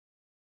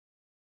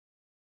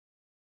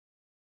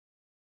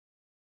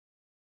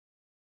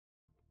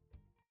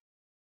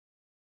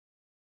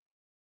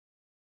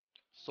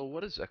So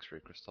what is X-ray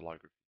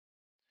crystallography?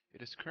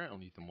 It is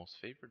currently the most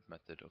favored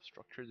method of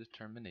structure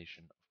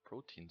determination of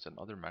proteins and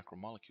other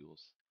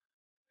macromolecules.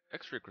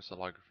 X-ray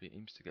crystallography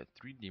aims to get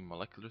 3D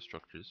molecular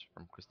structures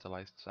from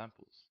crystallized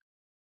samples.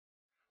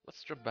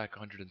 Let's jump back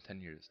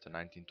 110 years to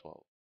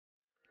 1912.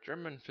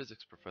 German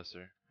physics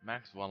professor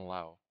Max von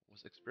Laue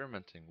was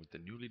experimenting with the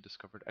newly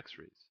discovered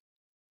X-rays.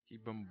 He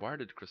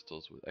bombarded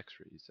crystals with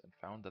X-rays and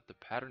found that the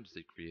patterns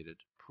they created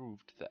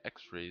proved that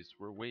X-rays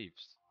were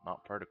waves,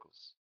 not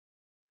particles.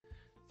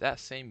 That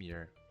same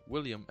year,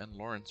 William and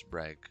Lawrence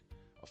Bragg,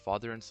 a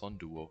father and son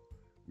duo,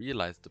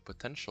 realized the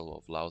potential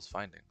of Laue's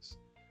findings.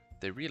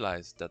 They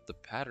realized that the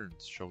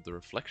patterns show the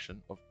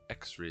reflection of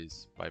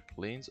X-rays by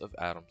planes of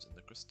atoms in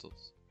the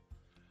crystals.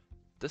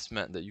 This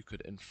meant that you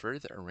could infer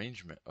the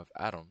arrangement of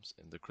atoms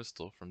in the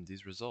crystal from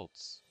these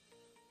results.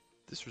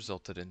 This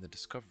resulted in the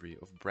discovery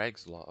of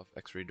Bragg's law of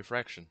X-ray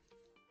diffraction.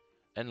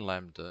 N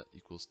lambda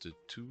equals to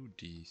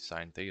 2d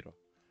sine theta,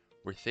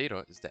 where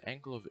theta is the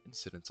angle of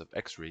incidence of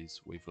X-rays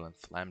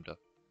wavelength lambda.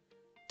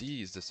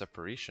 D is the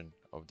separation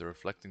of the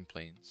reflecting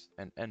planes,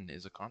 and n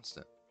is a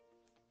constant.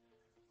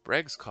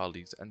 Bragg's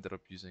colleagues ended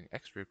up using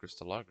X-ray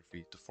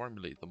crystallography to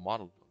formulate the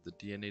model of the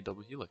DNA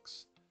double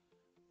helix.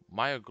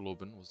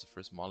 Myoglobin was the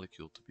first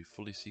molecule to be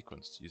fully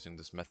sequenced using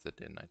this method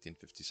in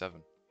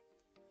 1957.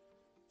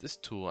 This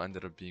tool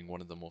ended up being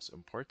one of the most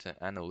important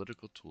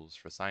analytical tools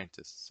for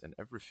scientists in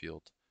every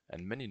field,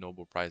 and many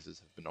Nobel Prizes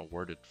have been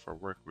awarded for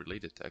work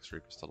related to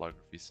X-ray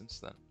crystallography since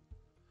then.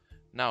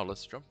 Now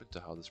let's jump into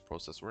how this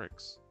process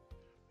works.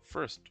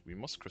 First, we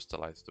must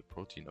crystallize the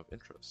protein of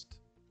interest.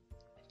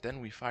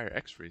 Then we fire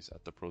X-rays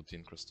at the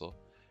protein crystal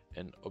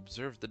and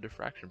observe the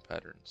diffraction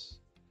patterns.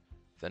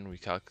 Then we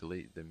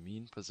calculate the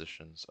mean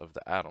positions of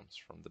the atoms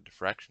from the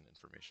diffraction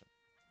information.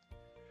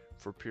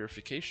 For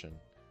purification,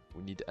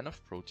 we need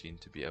enough protein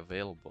to be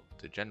available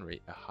to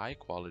generate a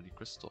high-quality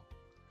crystal.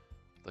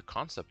 The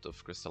concept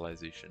of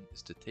crystallization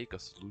is to take a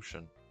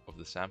solution of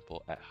the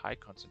sample at high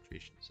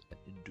concentrations and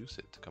induce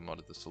it to come out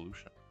of the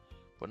solution,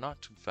 but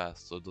not too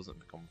fast so it doesn't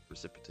become a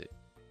precipitate.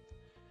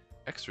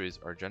 X-rays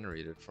are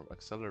generated from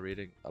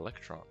accelerating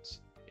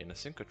electrons in a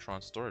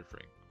synchrotron storage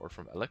ring or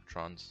from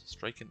electrons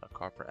striking a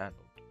copper anode.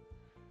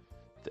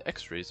 The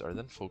X-rays are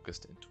then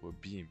focused into a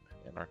beam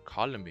and are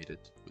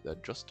collimated with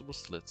adjustable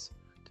slits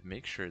to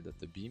make sure that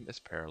the beam is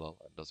parallel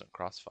and doesn't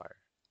crossfire.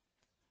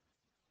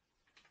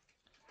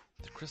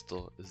 The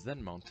crystal is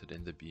then mounted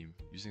in the beam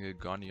using a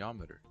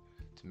goniometer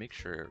to make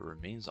sure it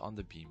remains on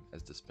the beam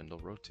as the spindle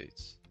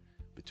rotates.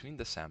 Between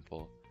the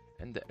sample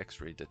and the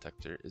X-ray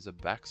detector is a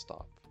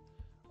backstop,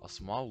 a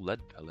small lead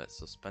pellet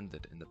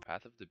suspended in the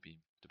path of the beam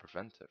to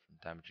prevent it from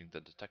damaging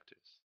the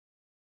detectors.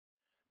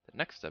 The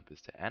next step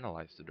is to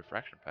analyze the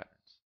diffraction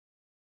patterns.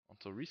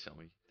 Until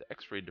recently, the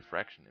X-ray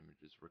diffraction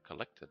images were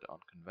collected on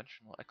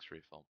conventional X-ray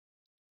film,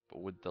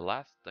 but with the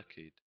last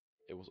decade,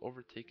 it was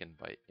overtaken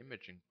by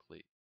imaging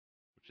plate,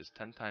 which is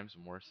 10 times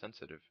more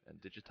sensitive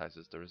and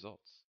digitizes the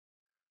results.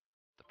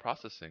 The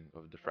processing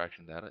of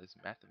diffraction data is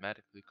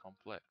mathematically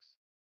complex,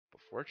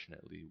 but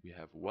fortunately we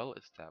have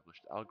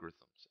well-established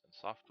algorithms and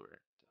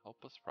software to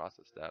help us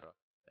process data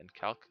and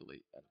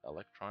calculate an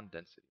electron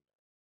density.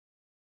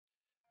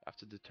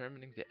 After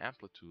determining the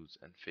amplitudes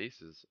and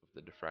phases of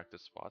the diffracted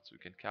spots, we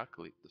can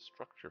calculate the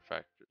structure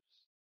factors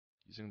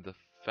using the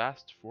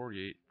fast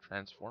Fourier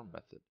transform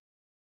method.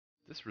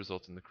 This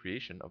results in the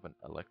creation of an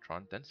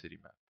electron density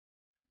map.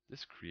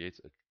 This creates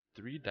a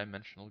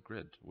three-dimensional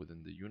grid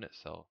within the unit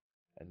cell,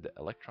 and the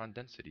electron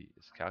density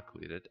is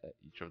calculated at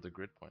each of the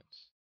grid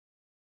points.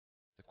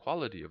 The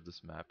quality of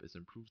this map is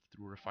improved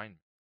through refinement.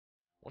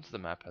 Once the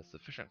map has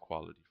sufficient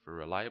quality for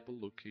reliable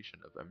location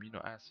of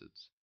amino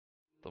acids,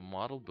 the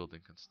model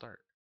building can start.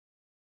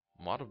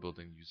 Model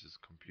building uses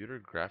computer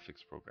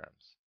graphics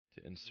programs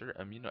to insert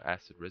amino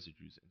acid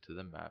residues into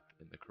the map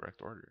in the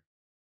correct order.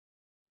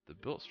 The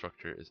built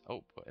structure is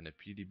output in a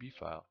PDB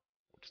file,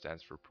 which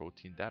stands for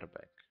Protein Data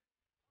Bank.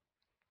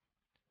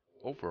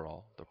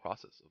 Overall, the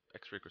process of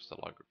X-ray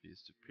crystallography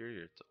is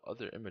superior to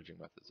other imaging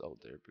methods out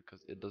there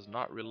because it does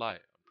not rely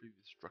on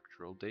previous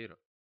structural data.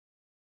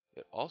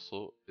 It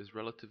also is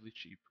relatively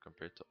cheap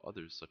compared to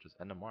others such as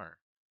NMR,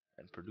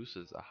 and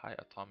produces a high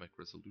atomic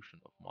resolution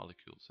of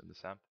molecules in the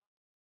sample.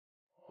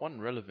 One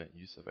relevant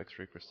use of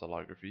X-ray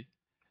crystallography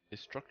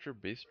is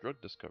structure-based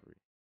drug discovery.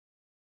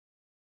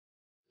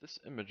 This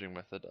imaging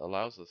method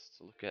allows us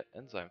to look at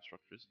enzyme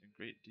structures in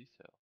great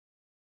detail.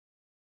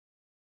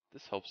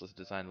 This helps us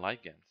design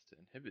ligands to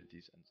inhibit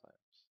these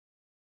enzymes.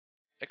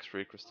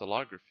 X-ray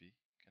crystallography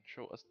can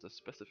show us the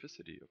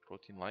specificity of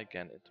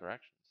protein-ligand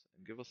interactions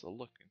and give us a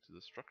look into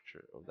the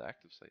structure of the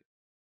active site.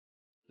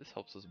 This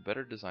helps us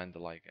better design the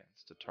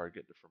ligands to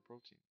target different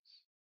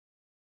proteins.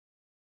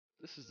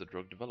 This is the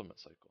drug development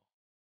cycle.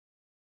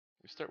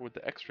 We start with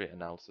the X-ray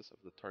analysis of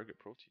the target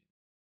protein.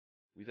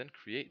 We then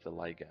create the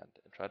ligand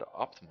and try to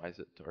optimize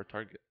it to our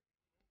target.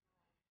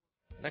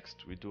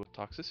 Next, we do a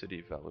toxicity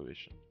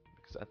evaluation,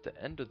 because at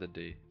the end of the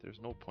day,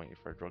 there's no point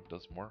if our drug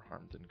does more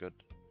harm than good.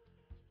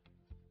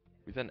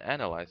 We then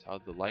analyze how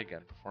the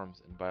ligand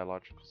performs in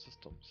biological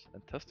systems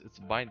and test its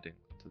binding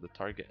to the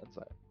target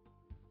enzyme.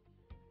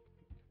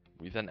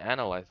 We then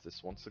analyze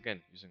this once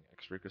again using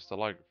X-ray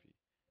crystallography,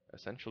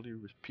 essentially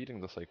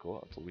repeating the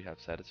cycle until we have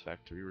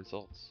satisfactory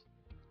results.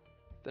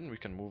 Then we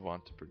can move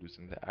on to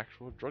producing the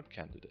actual drug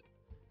candidate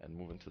and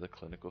move into the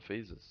clinical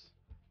phases.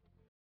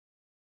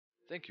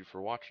 Thank you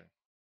for watching.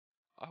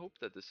 I hope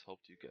that this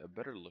helped you get a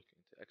better look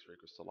into X-ray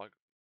crystallography.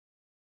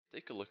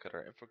 Take a look at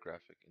our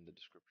infographic in the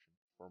description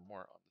for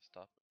more on this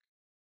topic.